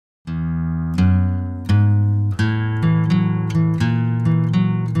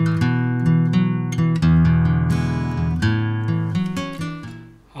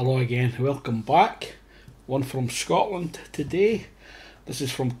welcome back. One from Scotland today. This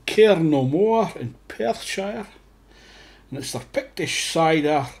is from Cairn no Mohr in Perthshire, and it's their Pictish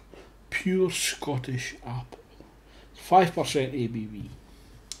Cider Pure Scottish Apple. 5% ABV.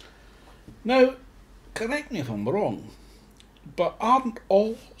 Now, correct me if I'm wrong, but aren't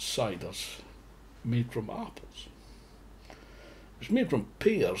all ciders made from apples? It's made from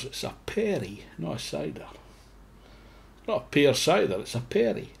pears. It's a perry, not a cider. Not a pear cider, it's a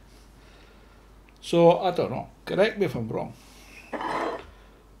perry. So, I don't know. Correct me if I'm wrong.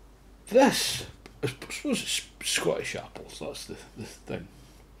 This, I suppose it's Scottish apples, that's the thing.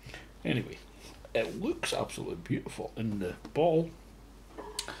 Anyway, it looks absolutely beautiful in the bottle.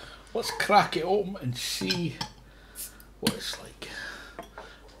 Let's crack it open and see what it's like.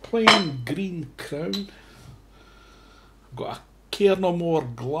 Plain green crown. I've got a Cairn no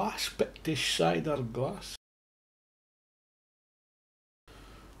Mohr glass, Pictish Cider glass.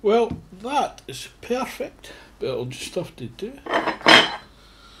 Well, that is perfect, but it'll just have to do.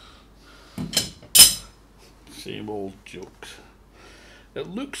 Same old jokes. It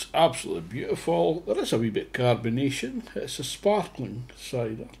looks absolutely beautiful. There is a wee bit carbonation. It's a sparkling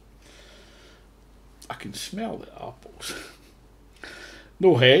cider. I can smell the apples.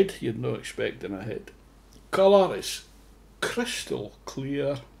 No head, you're not expecting a head. Colour is crystal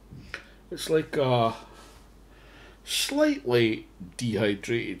clear. It's like a slightly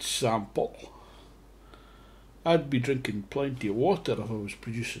dehydrated sample. I'd be drinking plenty of water if I was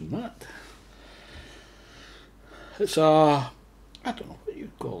producing that. It's a, I don't know what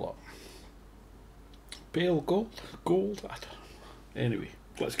you call it. Pale gold? Gold? I don't know. Anyway,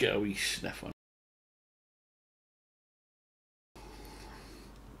 let's get a wee sniff on it.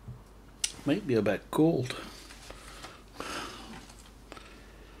 Might be a bit cold.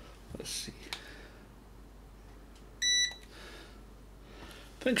 Let's see.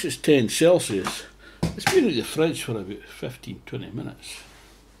 Thinks it's 10 Celsius. It's been in the fridge for about 15-20 minutes.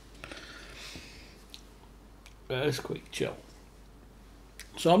 It is quite chill.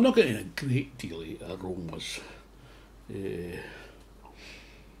 So I'm not getting a great deal of aromas.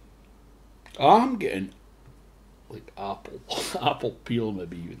 I'm getting like apple peel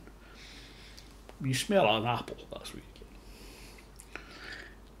maybe even. You smell an apple, that's what you get.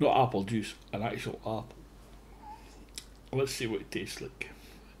 Not apple juice, an actual apple. Let's see what it tastes like.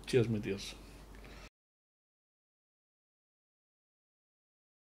 Cheers, my dears.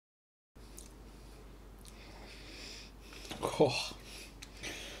 Oh,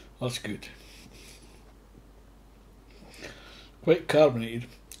 that's good. Quite carbonated.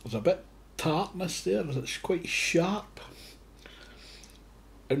 There's a bit tartness there, it's quite sharp.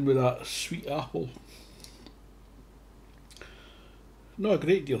 And with that sweet apple. Not a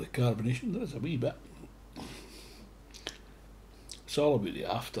great deal of carbonation, there is a wee bit. It's all about the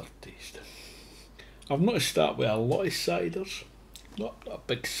aftertaste. I've noticed that with a lot of ciders. Not a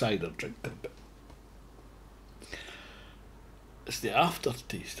big cider drinker, but it's the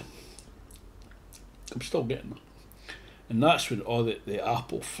aftertaste. I'm still getting that. And that's when all the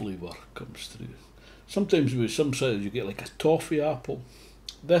apple flavour comes through. Sometimes with some ciders you get like a toffee apple.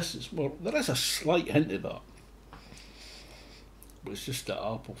 This is more, there is a slight hint of that. But it's just the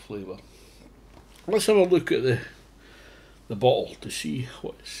apple flavour. Let's have a look at the bottle to see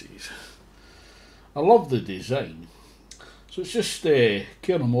what it says. I love the design. So it's just Cairn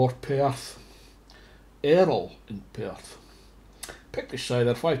no Mohr, Perth, Errol in Perth. Pictish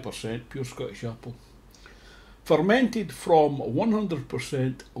Cider, 5%, pure Scottish apple. Fermented from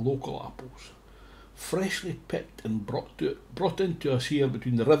 100% local apples. Freshly picked and brought into us here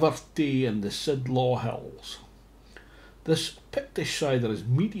between the River Tay and the Sidlaw hills. This Pictish cider is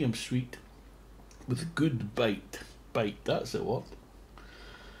medium sweet with good bite. Bite, that's the word.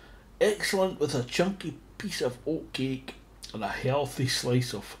 Excellent with a chunky piece of oatcake and a healthy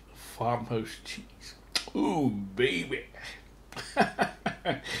slice of farmhouse cheese. Ooh, baby!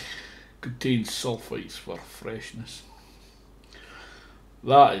 Contains sulfites for freshness.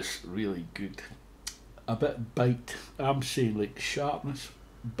 That is really good. A bit bite. I'm saying like sharpness.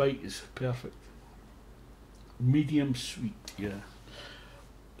 Bite is perfect. Medium sweet, yeah.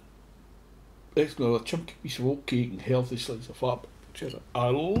 It's got a chunky piece of oatcake and healthy slice of farm cheddar. I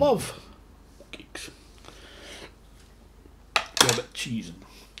love oatcakes. Got a bit of cheese in them.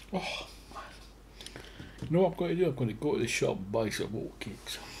 Oh man. You know what I'm going to do? I'm going to go to the shop and buy some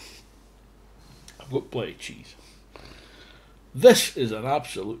oatcakes. I've got plenty of cheese. This is an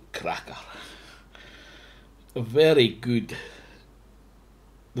absolute cracker. A very good.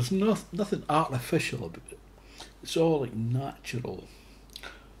 There's nothing artificial about it. It's all like natural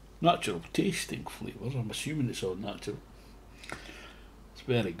tasting flavours. I'm assuming it's all natural. It's It's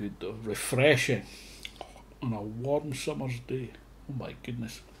very good though, refreshing on a warm summer's day. Oh my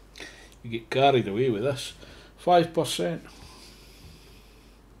goodness, you get carried away with this. 5%.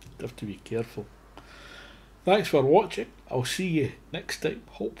 You have to be careful. Thanks for watching. I'll see you next time,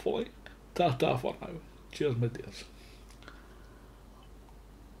 hopefully. Ta-ta for now. Cheers, my dears.